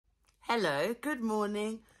Hello, good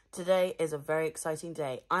morning. Today is a very exciting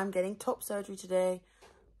day. I'm getting top surgery today.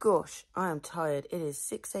 Gosh, I am tired. It is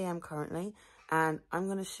 6 a.m. currently, and I'm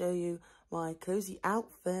going to show you my cozy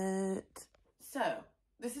outfit. So,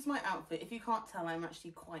 this is my outfit. If you can't tell, I'm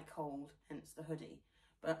actually quite cold, hence the hoodie.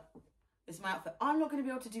 But this is my outfit. I'm not going to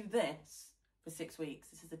be able to do this for 6 weeks.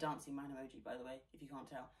 This is the dancing man emoji, by the way, if you can't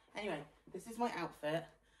tell. Anyway, this is my outfit.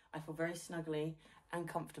 I feel very snuggly and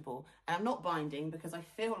comfortable. And I'm not binding because I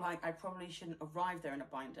feel like I probably shouldn't arrive there in a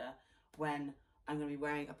binder when I'm going to be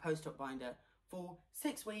wearing a post-op binder for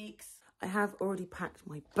 6 weeks. I have already packed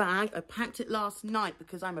my bag. I packed it last night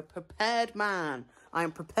because I'm a prepared man. I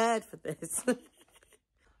am prepared for this.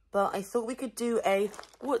 But I thought we could do a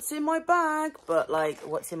what's in my bag, but like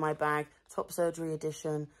what's in my bag, top surgery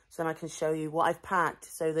edition. So then I can show you what I've packed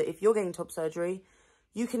so that if you're getting top surgery,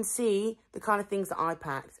 you can see the kind of things that I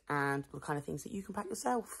packed and the kind of things that you can pack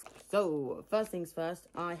yourself. So first things first,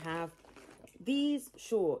 I have these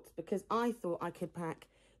shorts because I thought I could pack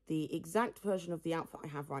the exact version of the outfit I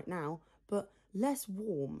have right now, but less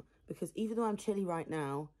warm because even though I'm chilly right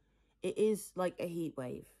now, it is like a heat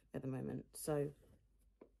wave at the moment. So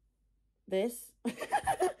this,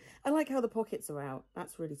 I like how the pockets are out.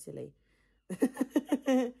 That's really silly.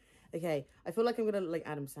 Okay, I feel like I'm gonna look like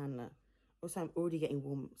Adam Sandler. Also, I'm already getting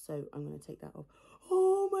warm, so I'm going to take that off.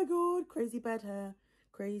 Oh my God, crazy bed hair.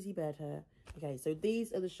 Crazy bed hair. Okay, so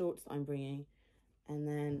these are the shorts that I'm bringing. And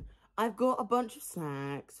then I've got a bunch of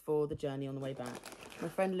snacks for the journey on the way back. My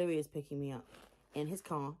friend Louis is picking me up in his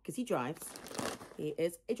car because he drives. He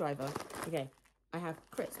is a driver. Okay, I have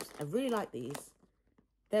crisps. I really like these.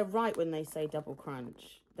 They're right when they say double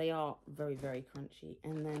crunch. They are very, very crunchy.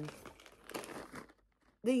 And then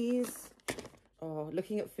these... Oh,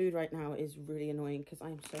 looking at food right now is really annoying because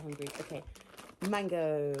I'm so hungry. Okay,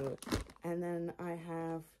 mango. And then I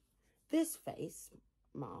have this face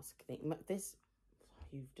mask thing. This, oh,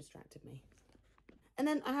 you've distracted me. And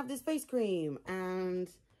then I have this face cream and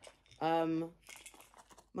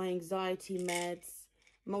my anxiety meds,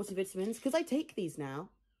 multivitamins, because I take these now.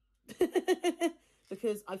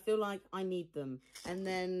 Because I feel like I need them. And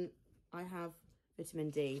then I have vitamin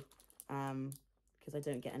D. Because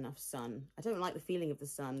I don't get enough sun. I don't like the feeling of the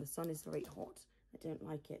sun. The sun is very hot. I don't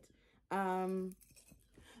like it.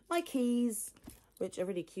 My keys, which are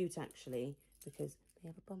really cute actually, because they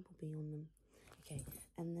have a bumblebee on them. Okay,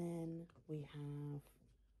 and then we have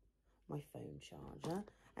my phone charger.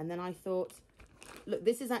 And then I thought, look,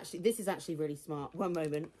 this is actually really smart. One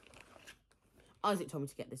moment. Isaac told me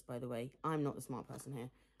to get this, by the way. I'm not the smart person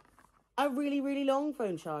here. A really, really long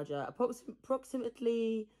phone charger,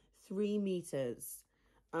 approximately 3 meters.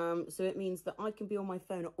 So it means that I can be on my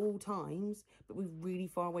phone at all times, but we're really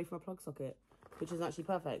far away from a plug socket, which is actually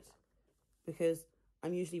perfect because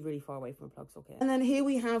I'm usually really far away from a plug socket. And then here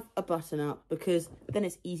we have a button up because then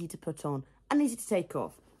it's easy to put on and easy to take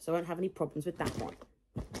off. So I won't have any problems with that one.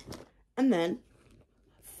 And then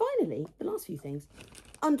finally, the last few things,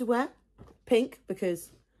 underwear, pink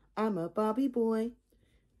because I'm a Barbie boy.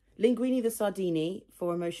 Linguini the Sardini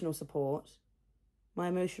for emotional support. My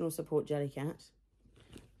emotional support jelly cat.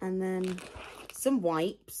 And then some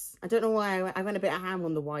wipes. I don't know why I went a bit of ham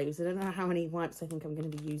on the wipes. I don't know how many wipes I think I'm going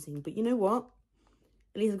to be using. But you know what?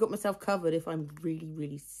 At least I've got myself covered if I'm really,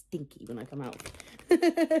 really stinky when I come out.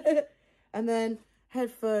 And then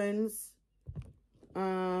headphones.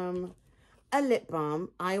 A lip balm.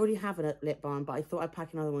 I already have a lip balm, but I thought I'd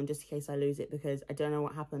pack another one just in case I lose it because I don't know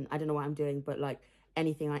what happened. I don't know what I'm doing, but like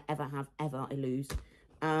anything I ever have, I lose.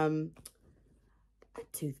 A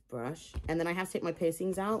toothbrush, and then I have to take my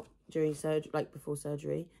piercings out during surgery, like before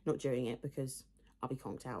surgery, not during it because I'll be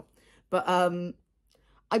conked out. But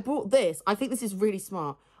I bought this. I think this is really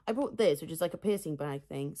smart. I bought this, which is like a piercing bag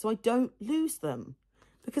thing, so I don't lose them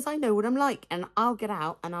because I know what I'm like, and I'll get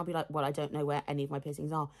out and I'll be like, well, I don't know where any of my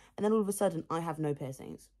piercings are, and then all of a sudden I have no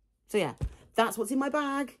piercings. So yeah, that's what's in my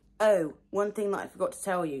bag. Oh, one thing that I forgot to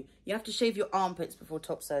tell you: you have to shave your armpits before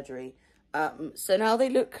top surgery. So now they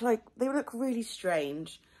look really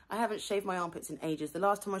strange. I haven't shaved my armpits in ages. The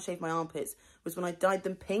last time I shaved my armpits was when I dyed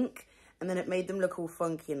them pink and then it made them look all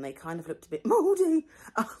funky and they kind of looked a bit moldy.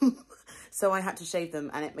 So I had to shave them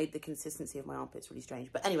and it made the consistency of my armpits really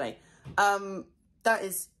strange. But anyway,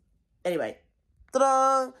 anyway,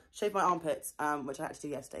 ta-da! Shaved my armpits, which I had to do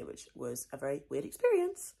yesterday, which was a very weird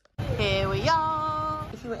experience. Here we are.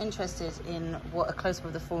 If you were interested in what a close-up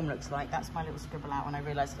of the form looks like, that's my little scribble out when I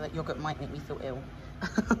realised that yogurt might make me feel ill.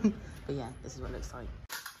 But yeah, this is what it looks like.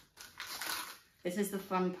 This is the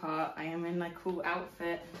fun part. I am in my cool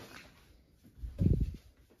outfit.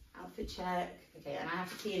 Outfit check. Okay, and I have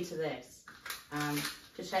to key into this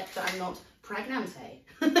to check that I'm not pregnant.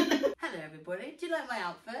 Hello, everybody. Do you like my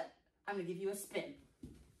outfit? I'm going to give you a spin.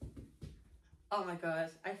 Oh my god,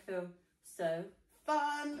 I feel so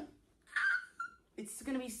fun. It's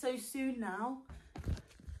going to be so soon now.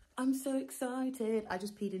 I'm so excited. I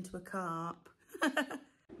just peed into a cup.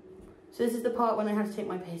 So this is the part when I have to take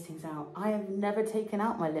my piercings out. I have never taken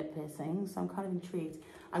out my lip piercings, so I'm kind of intrigued.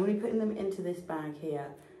 I'm going to be putting them into this bag here.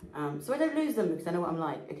 So I don't lose them because I know what I'm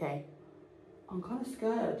like. Okay. I'm kind of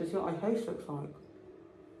scared to see what my face looks like.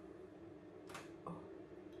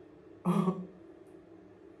 Oh.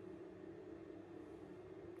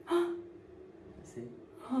 See?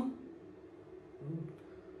 Huh.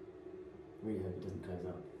 Really hope it doesn't close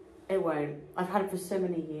up. It won't. I've had it for so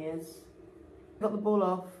many years. Got the ball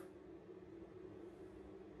off.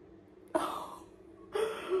 Oh,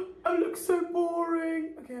 I look so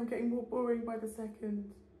boring. Okay, I'm getting more boring by the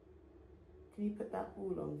second. Can you put that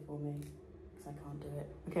ball on for me? Because I can't do it.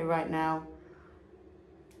 Okay, right now.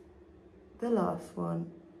 The last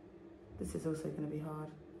one. This is also going to be hard.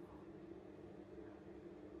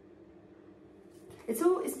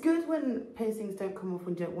 It's good when piercings don't come off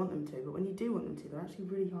when you don't want them to, but when you do want them to, they're actually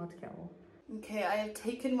really hard to get off. Okay, I have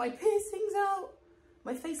taken my piercings out.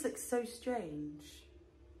 My face looks so strange.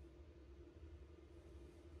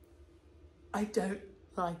 I don't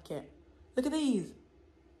like it. Look at these.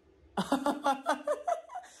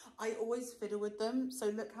 I always fiddle with them, so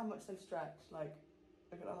look how much they've stretched. Like,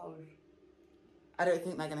 look at the holes. I don't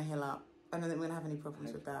think they're going to heal up. I don't think we're going to have any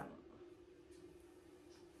problems with that.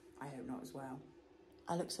 I hope not as well.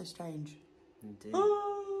 I look so strange. You do.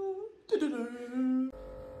 Oh,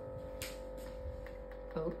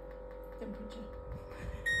 Oh, temperature.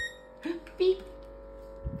 Beep. Okay,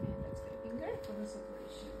 that's my finger for the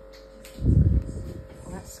separation.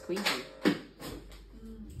 Oh, that's squeezy. I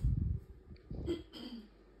feel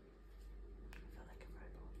like a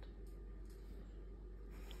robot.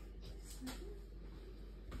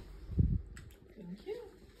 Thank you.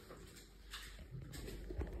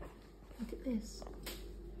 Look at this.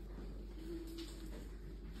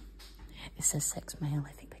 It says sex male.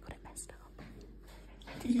 I think they got it messed up.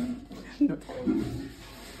 Not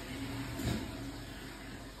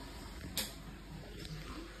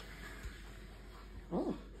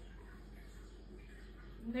oh.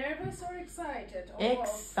 Nervous or excited?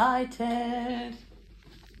 Excited.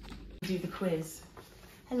 Do the quiz.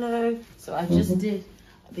 Hello. So I just did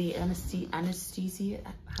the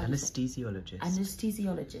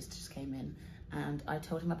anesthesiologist just came in, and I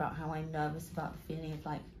told him about how I'm nervous about the feeling of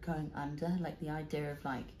like going under, like the idea of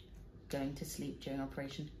like going to sleep during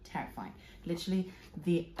operation. Terrifying. Literally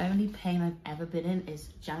the only pain I've ever been in is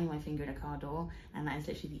jamming my finger in a car door, and that is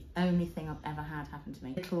literally the only thing I've ever had happen to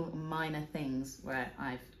me. Little minor things where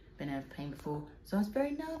I've been in pain before, so I was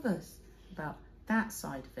very nervous about that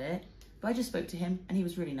side of it, but I just spoke to him and he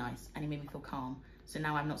was really nice and he made me feel calm. So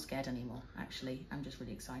now I'm not scared anymore. Actually, I'm just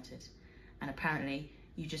really excited. And apparently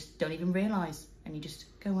you just don't even realise, and you just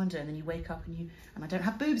go under, and then you wake up and I don't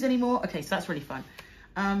have boobs anymore. Okay, so that's really fun.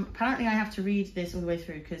 Apparently I have to read this all the way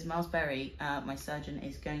through because Miles Berry, my surgeon,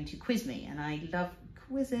 is going to quiz me, and I love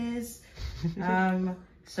quizzes.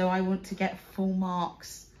 So I want to get full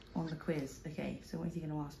marks on the quiz. Okay, so what is he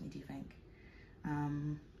going to ask me, do you think?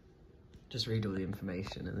 Just read all the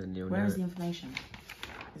information and then you'll know. Where is the information?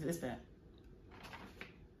 Is it this bit?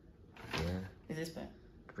 Yeah. Is this bit?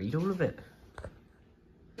 Read all of it.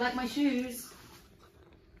 Like my shoes?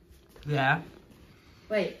 Yeah.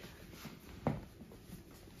 Wait.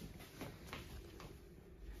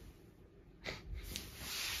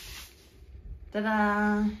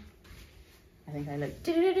 Ta-da! I think I look.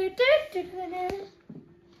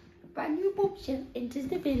 Brand new bombshell enters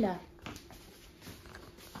the villa.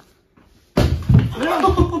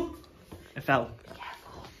 It fell.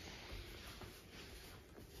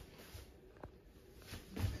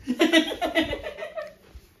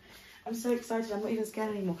 I'm so excited, I'm not even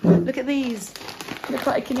scared anymore. Look at these. Look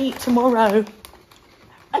like I can eat tomorrow.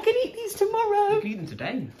 I can eat these tomorrow. You can eat them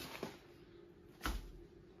today.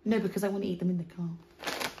 No, because I want to eat them in the car.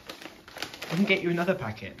 I can get you another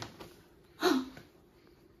packet. You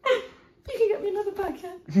can get me another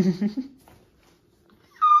packet.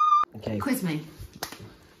 Okay. Quiz me.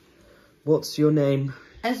 What's your name?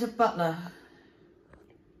 Ezra Butler.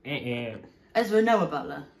 Ezra Noah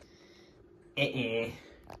Butler.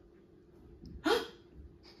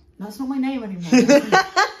 That's not my name anymore.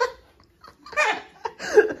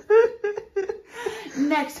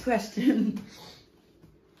 Next question.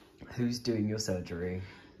 Who's doing your surgery?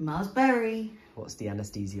 Miles Berry. What's the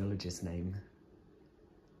anaesthesiologist's name?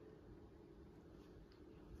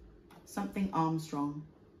 Something Armstrong.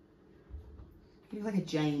 He looks like a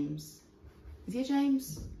James. Is he a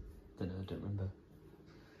James? Don't know, I don't remember.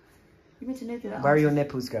 You meant to know that. Where are your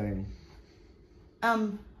nipples going?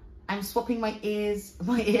 I'm swapping my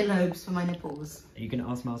earlobes for my nipples. Are you going to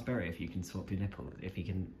ask Miles Berry if you can swap your nipples, if he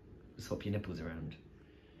can swap your nipples around?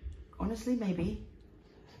 Honestly, maybe.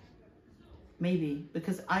 Maybe,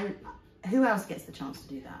 because who else gets the chance to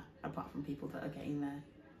do that apart from people that are getting there?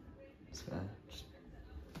 It's fair.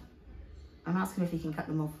 I'm asking if he can cut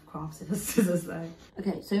them off with craft scissors though.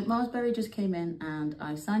 Okay, so Miles Berry just came in and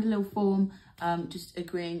I signed a little form just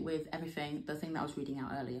agreeing with everything, the thing that I was reading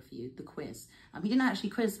out earlier for you, the quiz. He didn't actually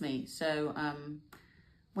quiz me, so,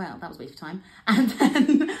 well, that was a waste of time. And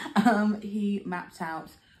then he mapped out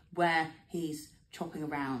where he's chopping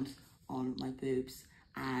around on my boobs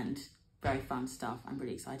and very fun stuff. I'm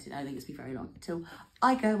really excited. I don't think it's been very long until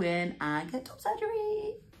I go in and get top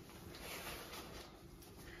surgery.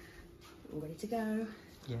 All ready to go.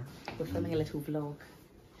 Yeah. We're filming a little vlog.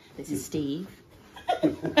 This is Steve.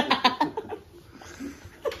 You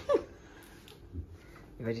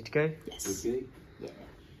ready to go? Yes. Okay. Yeah.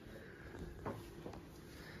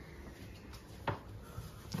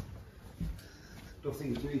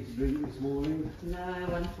 Nothing to eat to drink this morning.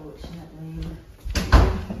 No, unfortunately.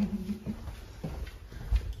 I'm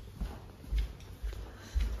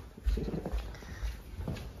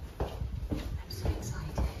so excited.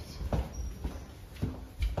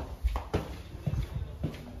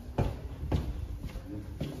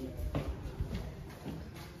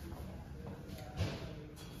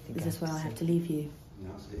 Is this where I have to leave you?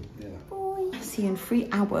 That's it, yeah. Bye. See you in 3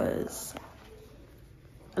 hours.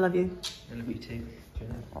 I love you. I love you too. Do you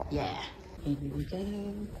know? Yeah. Here we go.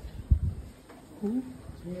 Ooh.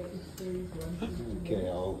 Okay,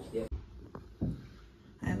 I'll...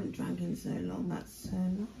 I haven't drank in so long. That's so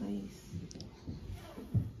nice.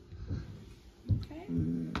 Okay.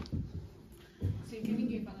 So you're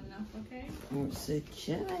giving you fun enough, okay? It's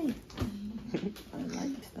okay. I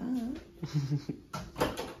liked that.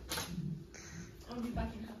 I'll be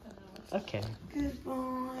back in half an hour. Okay.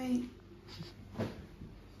 Goodbye.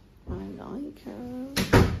 I like her.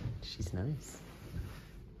 She's nice.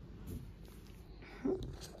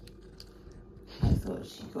 I thought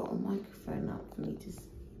she got a microphone up for me to...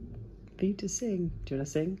 For you to sing. Do you want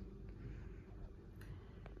to sing?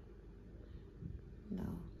 No.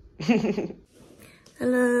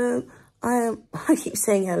 Hello. I keep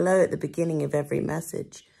saying hello at the beginning of every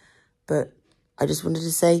message, but I just wanted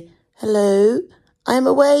to say, hello, I'm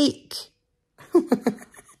awake.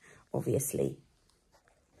 Obviously,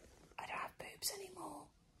 I don't have boobs anymore.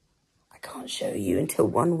 I can't show you until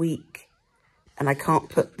 1 week, and I can't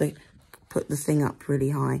put the thing up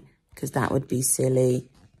really high because that would be silly.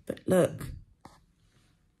 But look,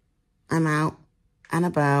 I'm out and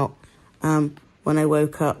about. When I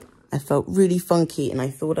woke up, I felt really funky and I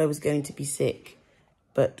thought I was going to be sick,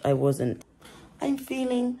 but I wasn't. I'm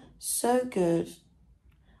feeling so good.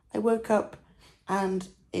 I woke up and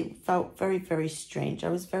it felt very, very strange. I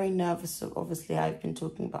was very nervous. So obviously, I've been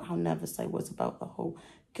talking about how nervous I was about the whole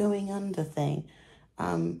going under thing.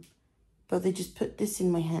 But they just put this in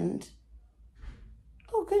my hand.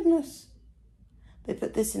 Oh, goodness. They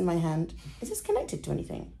put this in my hand. Is this connected to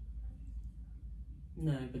anything?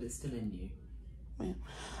 No, but it's still in you. Yeah.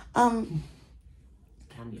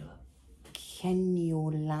 Cannula.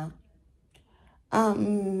 Cannula.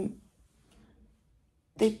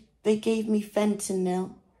 They gave me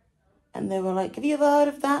fentanyl, and they were like, "Have you ever heard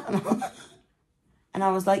of that?" And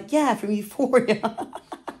I was like, "Yeah, from Euphoria."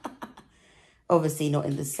 Obviously, not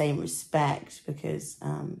in the same respect because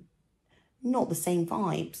not the same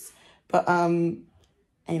vibes. But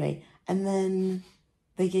anyway, and then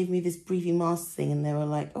they gave me this breathing mask thing, and they were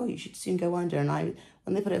like, "Oh, you should soon go under." And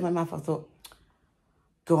when they put it in my mouth, I thought,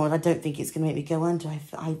 God, I don't think it's going to make me go under.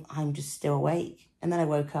 I'm just still awake. And then I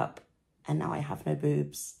woke up and now I have no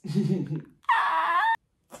boobs.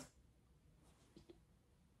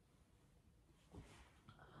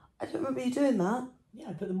 I don't remember you doing that. Yeah,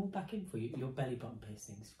 I put them all back in for you. Your belly button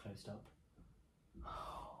piercing's closed up.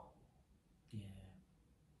 Yeah.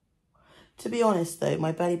 To be honest though,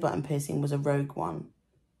 my belly button piercing was a rogue one.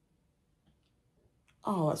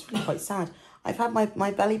 Oh, that's really quite sad. I've had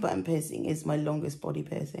my belly button piercing is my longest body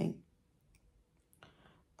piercing.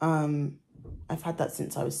 I've had that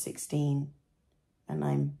since I was 16 and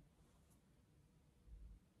I'm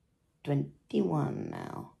 21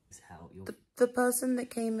 now. The person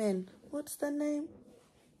that came in, what's their name?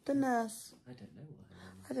 The nurse. I don't know what her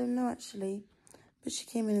name is. I don't know actually. But she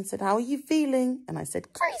came in and said, "How are you feeling?" And I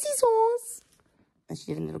said, "Crazy sauce." And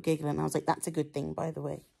she did a little giggle and I was like, "That's a good thing, by the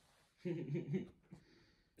way."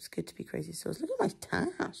 It's good to be crazy sauce. Look at my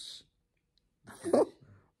tash.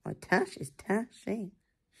 My tash is tashing.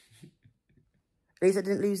 At least I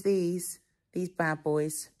didn't lose these bad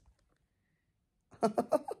boys.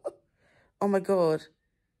 Oh my God,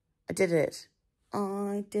 I did it.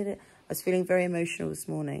 I did it. I was feeling very emotional this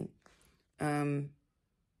morning. Very,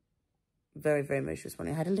 very emotional this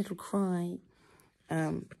morning. I had a little cry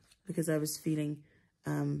because I was feeling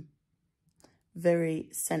very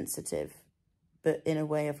sensitive, but in a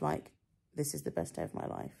way of like, this is the best day of my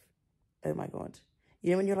life. Oh my God.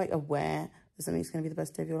 You know when you're like aware that something's going to be the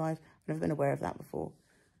best day of your life? I've never been aware of that before.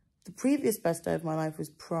 The previous best day of my life was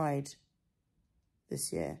Pride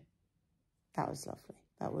this year. That was lovely.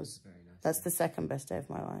 That was very nice. That's the second best day of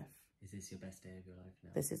my life. Is this your best day of your life now?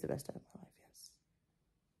 This is the best day of my life, yes.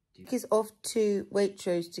 Do you... He's off to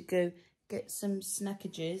Waitrose to go get some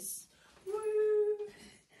snackages. Woo!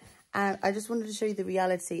 And I just wanted to show you the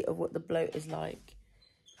reality of what the bloat is like.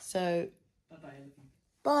 So,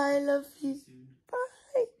 bye, love you.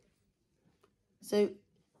 Bye. So,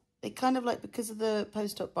 it kind of like, because of the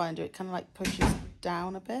post-op binder, it kind of like pushes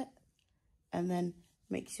down a bit and then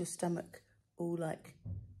makes your stomach all like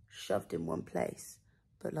shoved in one place.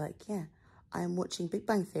 But like, yeah, I am watching Big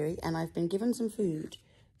Bang Theory and I've been given some food.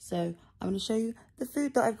 So I'm going to show you the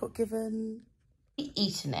food that I've got given.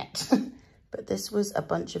 Eaten it. But this was a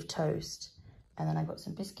bunch of toast. And then I got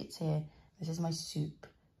some biscuits here. This is my soup,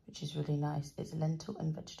 which is really nice. It's lentil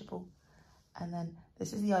and vegetable. And then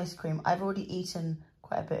this is the ice cream. I've already eaten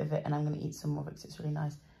quite a bit of it and I'm going to eat some more because it's really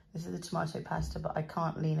nice. This is the tomato pasta, but I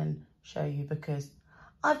can't lean and show you because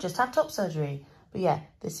I've just had top surgery. But yeah,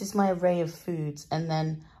 this is my array of foods. And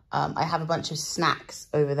then I have a bunch of snacks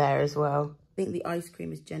over there as well. I think the ice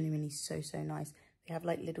cream is genuinely so, so nice. They have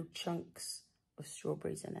like little chunks of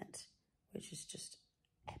strawberries in it, which is just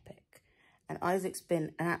epic. And Isaac's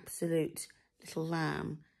been an absolute little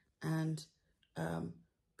lamb and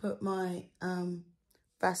put my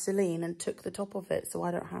Vaseline and took the top off it so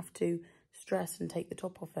I don't have to stress and take the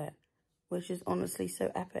top off it, which is honestly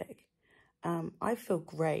so epic. I feel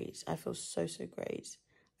great. I feel so, so great.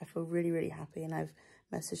 I feel really, really happy. And I've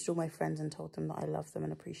messaged all my friends and told them that I love them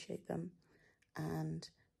and appreciate them. And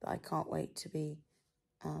that I can't wait to be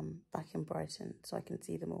back in Brighton so I can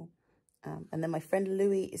see them all. And then my friend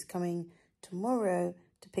Louis is coming tomorrow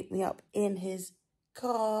to pick me up in his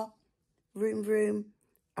car, vroom, vroom,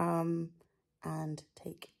 and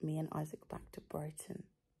take me and Isaac back to Brighton.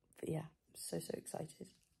 But yeah, I'm so, so excited.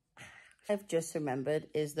 I've just remembered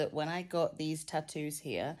is that when I got these tattoos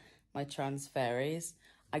here, my trans fairies,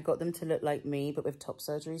 I got them to look like me, but with top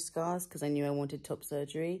surgery scars, because I knew I wanted top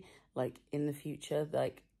surgery, like in the future,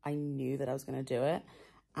 like I knew that I was going to do it.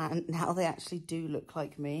 And now they actually do look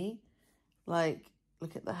like me. Like,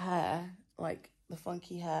 look at the hair, like the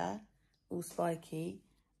funky hair, all spiky.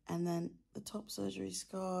 And then the top surgery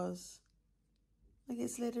scars. Like,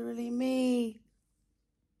 it's literally me.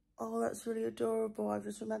 Oh, that's really adorable. I've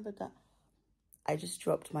just remembered that. I just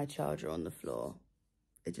dropped my charger on the floor.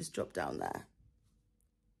 It just dropped down there.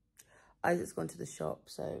 Isaac's gone to the shop,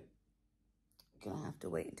 so I'm gonna have to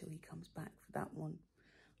wait until he comes back for that one.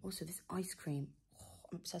 Also, this ice cream, oh,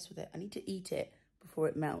 I'm obsessed with it. I need to eat it before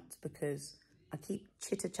it melts because I keep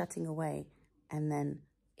chitter-chatting away and then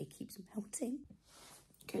it keeps melting.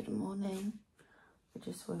 Good morning. I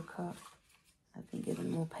just woke up. I've been given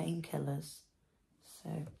more painkillers, so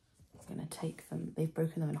I'm gonna take them. They've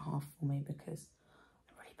broken them in half for me because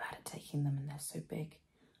I'm really bad at taking them and they're so big.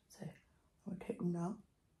 So I'm gonna take them now.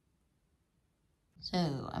 So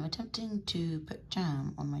I'm attempting to put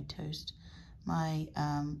jam on my toast. My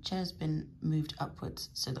chair's been moved upwards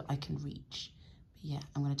so that I can reach. But yeah,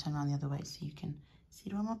 I'm gonna turn around the other way so you can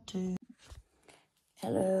see what I'm up to.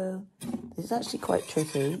 Hello. This is actually quite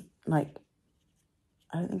tricky. Like,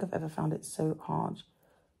 I don't think I've ever found it so hard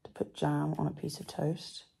to put jam on a piece of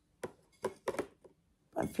toast.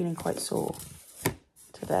 I'm feeling quite sore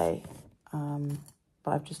today,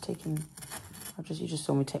 but you just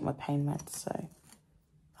saw me take my pain meds, so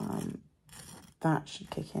that should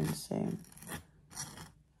kick in soon.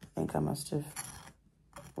 I think I must have,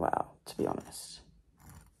 well, to be honest,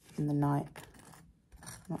 in the night, I'm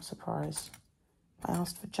not surprised. I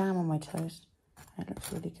asked for jam on my toast, and it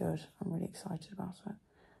looks really good. I'm really excited about it.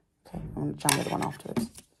 Okay, I'm going to jam the other one afterwards.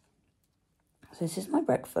 So this is my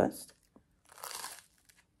breakfast.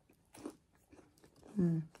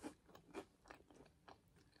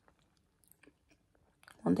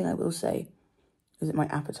 One thing I will say is that my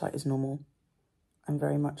appetite is normal. I'm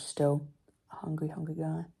very much still a hungry, hungry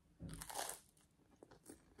guy.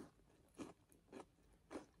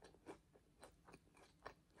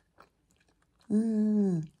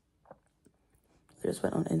 I just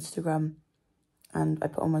went on Instagram and I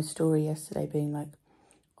put on my story yesterday being like,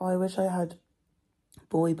 oh, I wish I had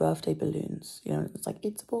boy birthday balloons. You know, it's like,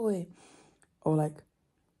 it's a boy. Or like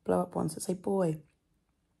blow up ones that say boy.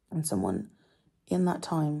 And someone in that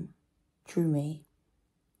time drew me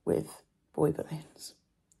with boy balloons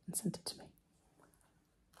and sent it to me.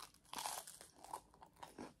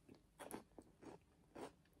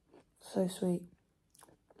 So sweet.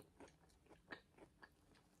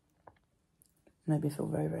 Made me feel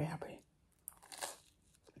very, very happy.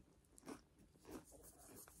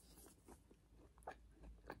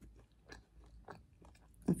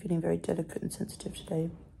 I'm feeling very delicate and sensitive today.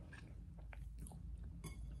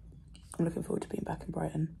 I'm looking forward to being back in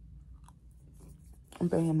Brighton. I'm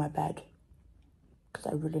bringing my bed because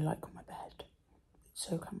I really like my bed. It's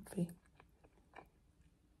so comfy.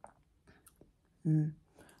 And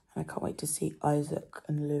I can't wait to see Isaac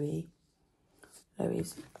and Louis.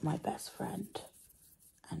 Louis' my best friend,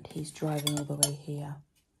 and he's driving all the way here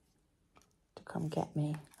to come get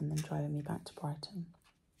me and then driving me back to Brighton.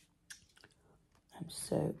 I'm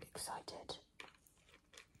so excited.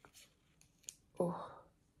 Oh,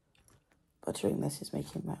 buttering this is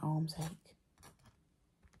making my arms ache.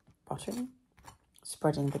 Buttering?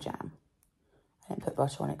 Spreading the jam. I didn't put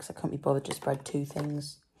butter on it because I couldn't be bothered to spread 2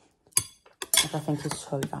 things, which I think is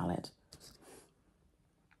so valid.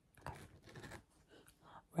 Okay.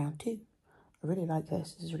 Round 2. I really like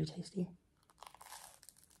this. This is really tasty.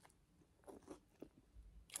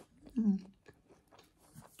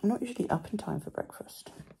 I'm not usually up in time for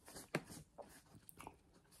breakfast.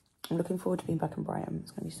 I'm looking forward to being back in Brighton.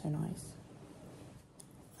 It's going to be so nice.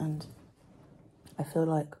 And I feel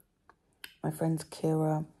like my friends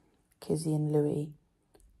Kira, Kizzy and Louis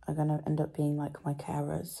are going to end up being like my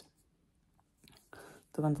carers.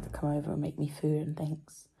 The ones that come over and make me food and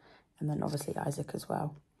things. And then obviously Isaac as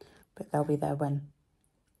well. But they'll be there when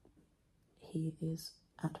he is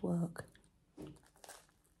at work.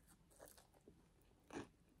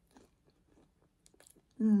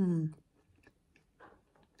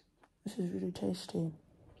 This is really tasty.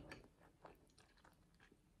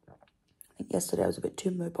 I think yesterday I was a bit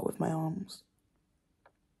too mobile with my arms.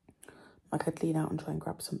 Like I'd lean out and try and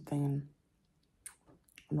grab something, and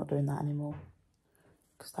I'm not doing that anymore.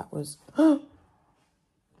 Because that was...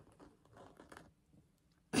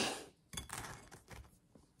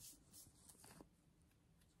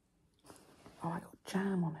 Oh, I got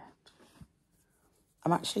jam on it.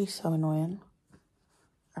 I'm actually so annoying.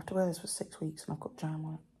 I have to wear this for 6 weeks and I've got jam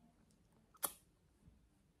on it.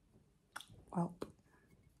 Well,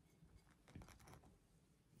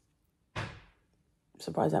 I'm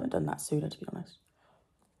surprised I haven't done that sooner, to be honest.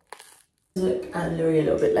 Look and Louis a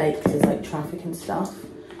little bit late because there's like traffic and stuff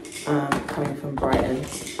coming from Brighton.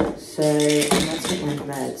 So I'm going to take my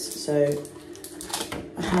meds. So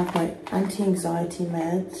I have my anti-anxiety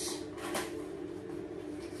meds.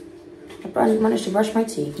 I managed to brush my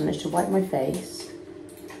teeth, managed to wipe my face,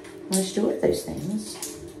 managed to do all of those things.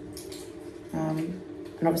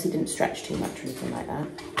 And obviously didn't stretch too much or anything like that.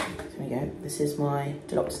 So there we go. This is my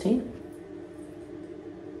duloxetine.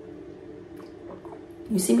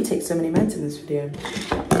 You see me take so many meds in this video.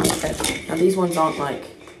 Okay. Now these ones aren't like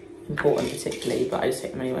important particularly, but I just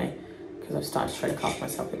take them anyway because I've started to try to look after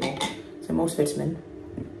myself a bit more. So multivitamin.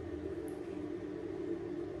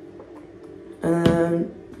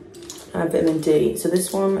 Vitamin D. So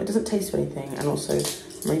this one, it doesn't taste of anything, and also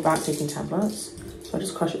I'm really bad at taking tablets, so I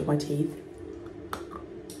just crush it with my teeth.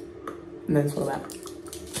 And then swallow that.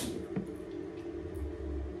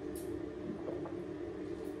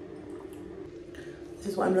 This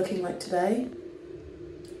is what I'm looking like today.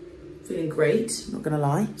 Feeling great, not gonna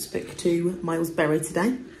lie. Spoke to Miles Berry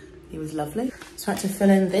today. He was lovely. So I had to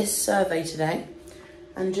fill in this survey today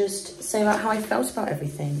and just say about how I felt about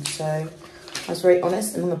everything. So I was very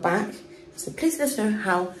honest, and on the back, I said, please let us know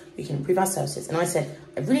how we can improve our services. And I said,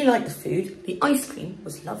 I really liked the food. The ice cream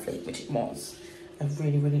was lovely, which it was. I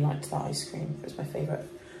really, really liked that ice cream. It was my favourite.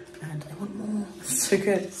 And I want more. It's so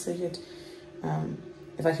good, so good.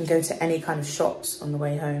 If I can go to any kind of shops on the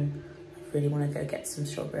way home, I really want to go get some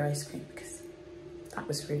strawberry ice cream because that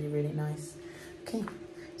was really, really nice. Okay,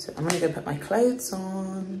 so I'm going to go put my clothes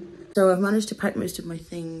on. So I've managed to pack most of my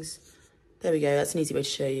things. There we go, that's an easy way to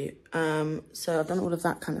show you. So I've done all of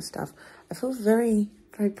that kind of stuff. I feel very,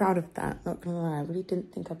 very proud of that, not gonna lie. I really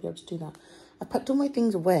didn't think I'd be able to do that. I packed all my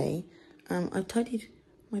things away. I've tidied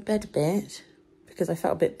my bed a bit because I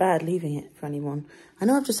felt a bit bad leaving it for anyone. I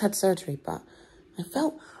know I've just had surgery, but I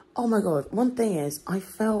felt, oh my God, one thing is I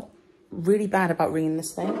felt really bad about ringing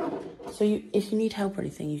this thing. So if you need help or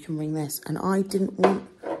anything, you can ring this. And I didn't want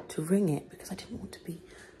to ring it because I didn't want to be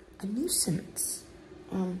a nuisance.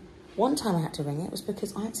 One time I had to ring it was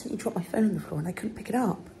because I accidentally dropped my phone on the floor and I couldn't pick it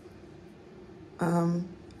up.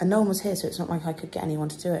 And no one was here, so it's not like I could get anyone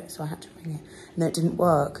to do it. So I had to ring it, and then it didn't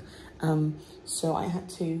work. So I had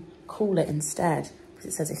to call it instead,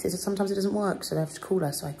 because it says sometimes it doesn't work, so they have to call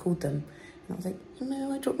us. So I called them, and I was like,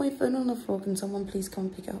 no, I dropped my phone on the floor. Can someone please come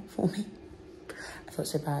pick it up for me? I felt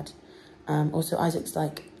so bad. Also, Isaac's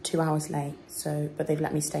like 2 hours late, but they've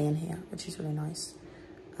let me stay in here, which is really nice.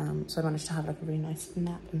 So I managed to have like a really nice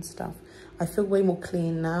nap and stuff. I feel way more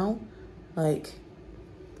clean now. Like,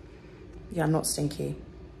 yeah, I'm not stinky.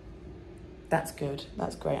 That's good.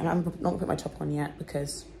 That's great. And I'm not putting my top on yet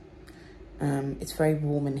because it's very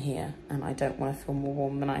warm in here and I don't want to feel more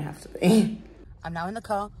warm than I have to be. I'm now in the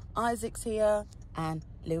car. Isaac's here and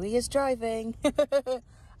Louis is driving.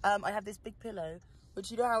 I have this big pillow, which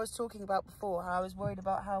you know how I was talking about before, how I was worried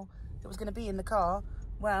about how it was going to be in the car.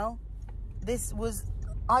 Well,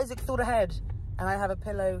 Isaac thought ahead, and I have a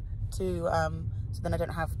pillow to, so then I don't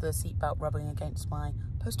have the seatbelt rubbing against my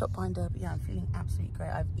post-op binder. But yeah, I'm feeling absolutely great.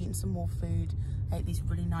 I've eaten some more food. I ate these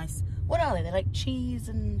really nice, what are they? They're like cheese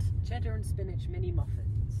and... cheddar and spinach mini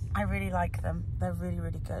muffins. I really like them. They're really,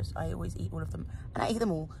 really good. I always eat all of them, and I eat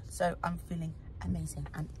them all. So I'm feeling amazing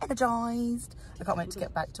and energized. I can't wait to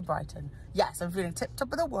get back to Brighton. Yes, I'm feeling tip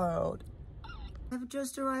top of the world. I've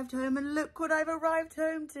just arrived home and look what I've arrived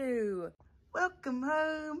home to. Welcome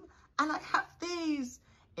home. And I have these.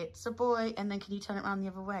 It's a boy. And then can you turn it around the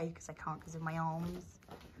other way? Because I can't because of my arms.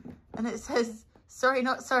 And it says, sorry,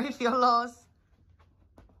 not sorry for your loss.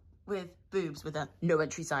 With boobs with a no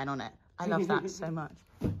entry sign on it. I love that so much.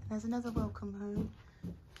 There's another welcome home.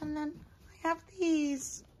 And then I have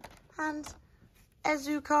these. And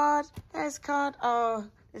Ezu card, there's card. Oh,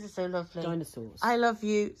 this is so lovely. Dinosaurs. I love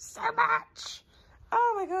you so much.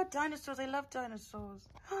 Oh my God, dinosaurs. I love dinosaurs.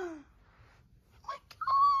 Oh my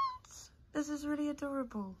God. This is really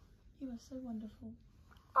adorable. You are so wonderful.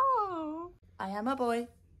 Oh, I am a boy.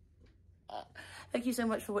 Thank you so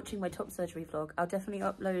much for watching my top surgery vlog. I'll definitely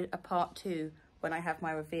upload a part 2 when I have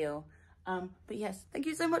my reveal. But yes, thank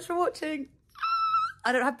you so much for watching.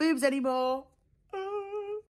 I don't have boobs anymore.